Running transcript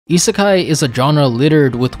Isekai is a genre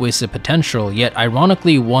littered with wasted potential, yet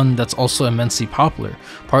ironically one that's also immensely popular,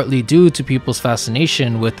 partly due to people's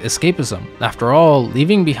fascination with escapism. After all,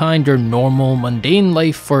 leaving behind your normal, mundane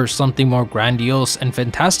life for something more grandiose and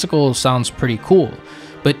fantastical sounds pretty cool.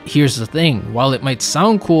 But here's the thing, while it might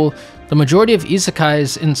sound cool, the majority of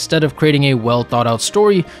isekais, instead of creating a well thought out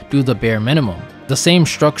story, do the bare minimum. The same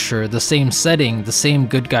structure, the same setting, the same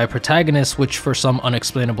good guy protagonist, which for some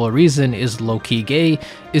unexplainable reason is low-key gay,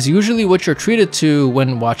 is usually what you're treated to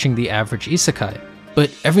when watching the average isekai.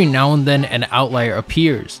 But every now and then an outlier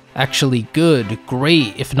appears. Actually good,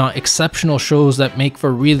 great, if not exceptional shows that make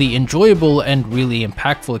for really enjoyable and really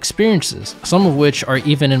impactful experiences, some of which are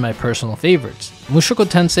even in my personal favorites. Mushoku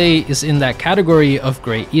Tensei is in that category of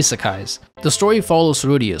great isekais. The story follows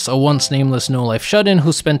Rudius, a once nameless no-life shut-in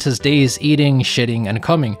who spent his days eating, shitting, and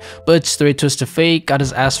coming, but through a twist of fate got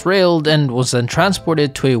his ass railed and was then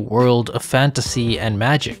transported to a world of fantasy and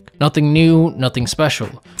magic. Nothing new, nothing special.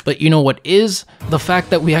 But you know what is? The fact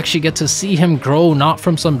that we actually get to see him grow not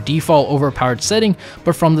from some default overpowered setting,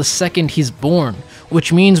 but from the second he's born,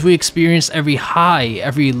 which means we experience every high,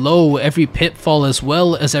 every low, every pitfall as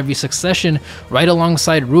well as every succession right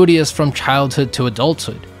alongside Rudius from childhood to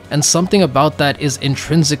adulthood. And something about that is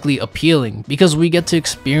intrinsically appealing, because we get to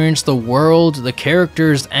experience the world, the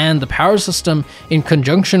characters, and the power system in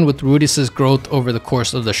conjunction with Rudius' growth over the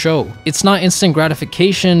course of the show. It's not instant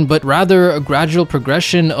gratification, but rather a gradual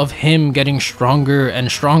progression of him getting stronger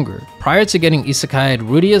and stronger. Prior to getting isekai'd,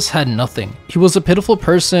 Rudius had nothing. He was a pitiful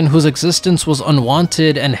person whose existence was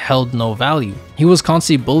unwanted and held no value. He was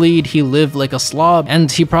constantly bullied, he lived like a slob,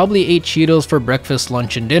 and he probably ate Cheetos for breakfast,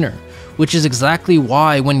 lunch, and dinner. Which is exactly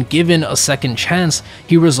why, when given a second chance,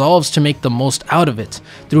 he resolves to make the most out of it.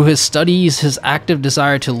 Through his studies, his active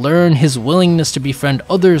desire to learn, his willingness to befriend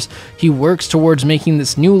others, he works towards making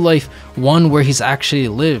this new life one where he's actually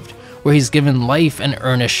lived, where he's given life an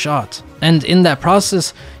earnest shot. And in that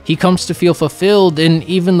process, he comes to feel fulfilled in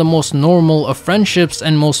even the most normal of friendships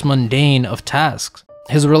and most mundane of tasks.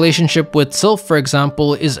 His relationship with Sylph, for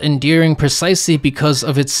example, is endearing precisely because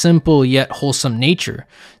of its simple yet wholesome nature.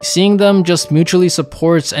 Seeing them just mutually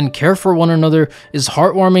support and care for one another is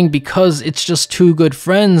heartwarming because it's just two good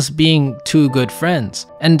friends being two good friends.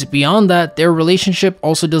 And beyond that, their relationship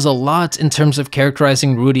also does a lot in terms of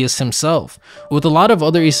characterizing Rudius himself. With a lot of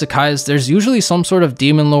other isekais, there's usually some sort of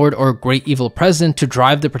demon lord or great evil present to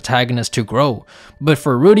drive the protagonist to grow. But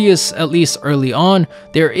for Rudius, at least early on,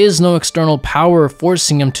 there is no external power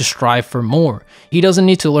forcing him to strive for more. He doesn't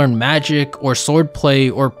need to learn magic or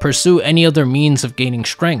swordplay or pursue any other means of gaining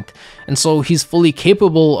strength, and so he's fully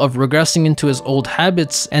capable of regressing into his old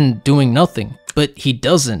habits and doing nothing. But he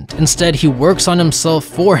doesn't. Instead, he works on himself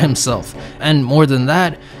for himself, and more than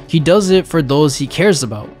that, he does it for those he cares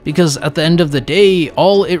about. Because at the end of the day,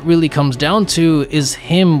 all it really comes down to is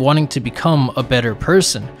him wanting to become a better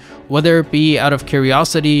person. Whether it be out of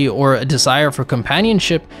curiosity or a desire for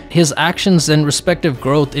companionship, his actions and respective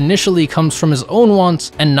growth initially comes from his own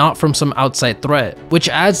wants and not from some outside threat, which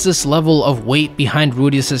adds this level of weight behind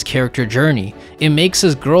Rudius' character journey. It makes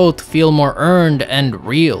his growth feel more earned and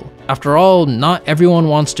real. After all, not everyone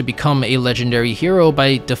wants to become a legendary hero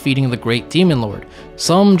by defeating the great demon lord.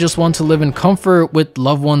 Some just want to live in comfort with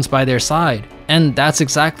loved ones by their side, and that's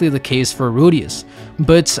exactly the case for Rudius.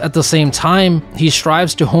 But at the same time, he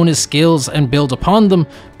strives to hone his skills and build upon them,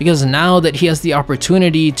 because now that he has the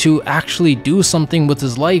opportunity to actually do something with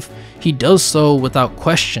his life, he does so without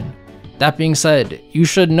question. That being said, you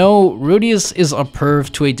should know Rudius is a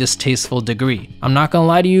perv to a distasteful degree. I'm not gonna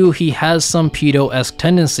lie to you, he has some pedo-esque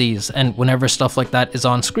tendencies, and whenever stuff like that is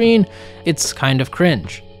on screen, it's kind of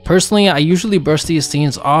cringe. Personally, I usually brush these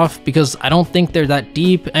scenes off because I don't think they're that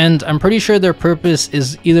deep, and I'm pretty sure their purpose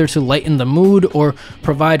is either to lighten the mood or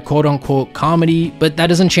provide quote-unquote comedy, but that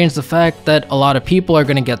doesn't change the fact that a lot of people are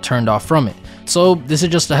gonna get turned off from it. So this is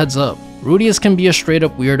just a heads up. Rudius can be a straight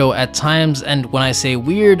up weirdo at times, and when I say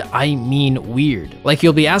weird, I mean weird. Like,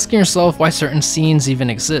 you'll be asking yourself why certain scenes even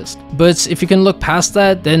exist. But if you can look past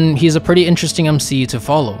that, then he's a pretty interesting MC to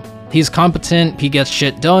follow. He's competent, he gets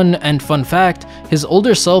shit done, and fun fact, his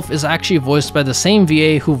older self is actually voiced by the same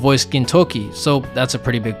VA who voiced Gintoki, so that's a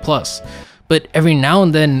pretty big plus. But every now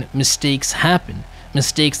and then, mistakes happen.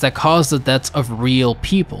 Mistakes that cause the deaths of real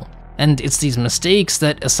people. And it's these mistakes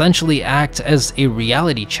that essentially act as a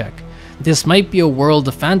reality check. This might be a world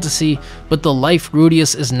of fantasy, but the life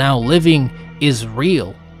Rudius is now living is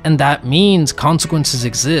real. And that means consequences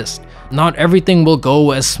exist. Not everything will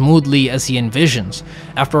go as smoothly as he envisions.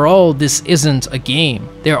 After all, this isn't a game.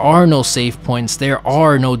 There are no save points, there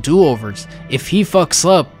are no do-overs. If he fucks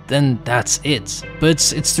up, then that's it.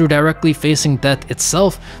 But it's through directly facing death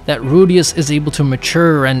itself that Rudeus is able to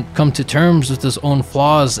mature and come to terms with his own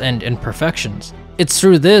flaws and imperfections. It's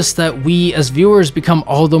through this that we as viewers become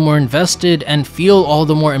all the more invested and feel all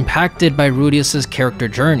the more impacted by Rudeus's character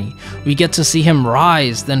journey. We get to see him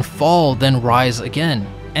rise, then fall, then rise again.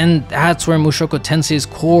 And that's where Mushoku Tensei's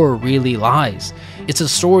core really lies. It's a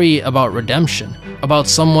story about redemption, about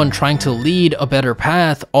someone trying to lead a better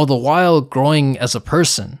path, all the while growing as a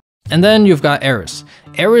person. And then you've got Eris.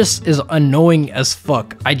 Eris is annoying as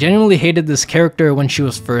fuck. I genuinely hated this character when she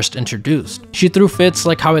was first introduced. She threw fits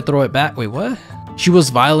like how I throw it back. Wait, what? She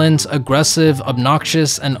was violent, aggressive,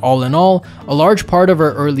 obnoxious, and all in all, a large part of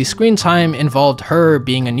her early screen time involved her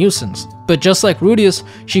being a nuisance. But just like Rudeus,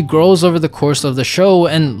 she grows over the course of the show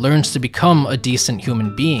and learns to become a decent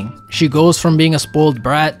human being. She goes from being a spoiled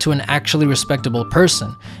brat to an actually respectable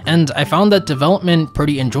person, and I found that development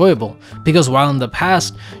pretty enjoyable, because while in the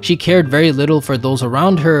past, she cared very little for those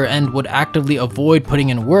around her and would actively avoid putting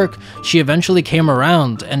in work, she eventually came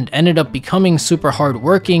around and ended up becoming super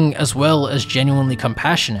hardworking as well as genuinely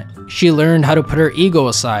compassionate. She learned how to put her ego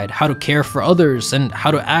aside, how to care for others, and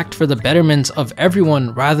how to act for the betterment of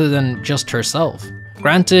everyone rather than just herself.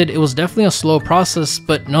 Granted, it was definitely a slow process,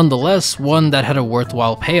 but nonetheless one that had a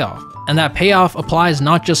worthwhile payoff. And that payoff applies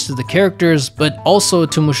not just to the characters, but also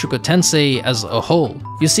to Mushoku Tensei as a whole.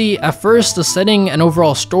 You see, at first the setting and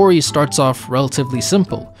overall story starts off relatively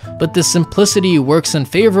simple, but this simplicity works in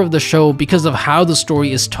favor of the show because of how the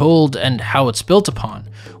story is told and how it's built upon.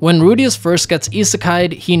 When Rudeus first gets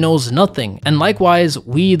isekai'd, he knows nothing, and likewise,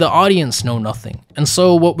 we the audience know nothing. And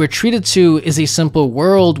so what we're treated to is a simple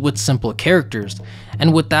world with simple characters.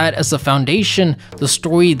 And with that as the foundation, the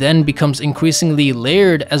story then becomes increasingly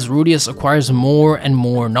layered as Rudeus acquires more and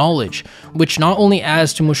more knowledge, which not only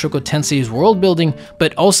adds to Mushoku Tensei's world building,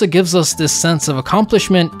 but also gives us this sense of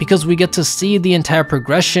accomplishment because we get to see the entire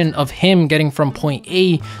progression of him getting from point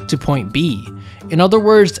A to point B. In other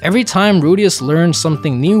words, every time Rudeus learns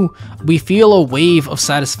something new, we feel a wave of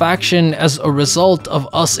satisfaction as a result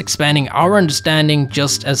of us expanding our understanding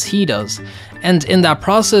just as he does. And in that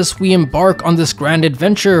process, we embark on this grand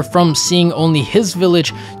adventure from seeing only his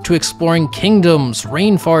village to exploring kingdoms,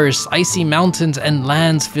 rainforests, icy mountains, and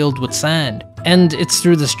lands filled with sand. And it's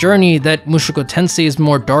through this journey that Mushoku Tensei's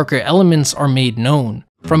more darker elements are made known.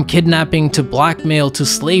 From kidnapping to blackmail to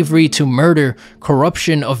slavery to murder,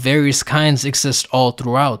 corruption of various kinds exists all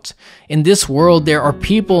throughout. In this world, there are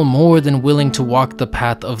people more than willing to walk the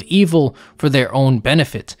path of evil for their own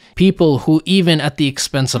benefit. People who, even at the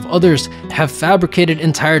expense of others, have fabricated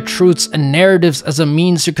entire truths and narratives as a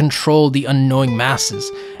means to control the unknowing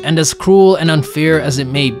masses. And as cruel and unfair as it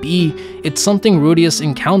may be, it's something Rudeus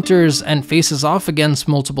encounters and faces off against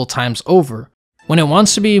multiple times over. When it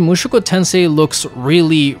wants to be, Mushoku Tensei looks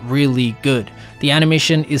really, really good. The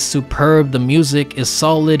animation is superb, the music is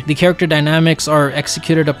solid, the character dynamics are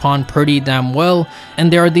executed upon pretty damn well,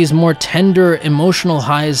 and there are these more tender, emotional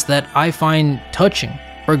highs that I find touching.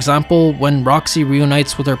 For example, when Roxy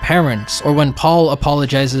reunites with her parents, or when Paul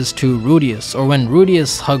apologizes to Rudeus, or when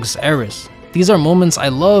Rudeus hugs Eris. These are moments I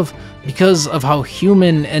love because of how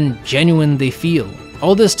human and genuine they feel.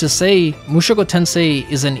 All this to say, Mushoku Tensei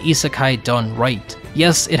is an isekai done right.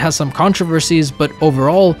 Yes, it has some controversies, but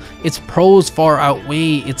overall, its pros far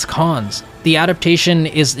outweigh its cons. The adaptation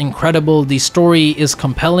is incredible, the story is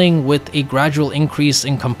compelling with a gradual increase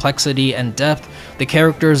in complexity and depth, the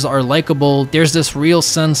characters are likable, there's this real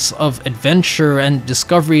sense of adventure and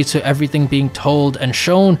discovery to everything being told and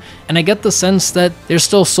shown, and I get the sense that there's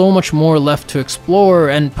still so much more left to explore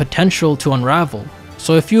and potential to unravel.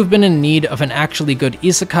 So if you've been in need of an actually good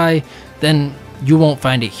isekai, then you won't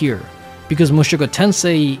find it here, because Mushoku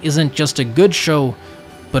Tensei isn't just a good show,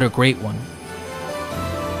 but a great one.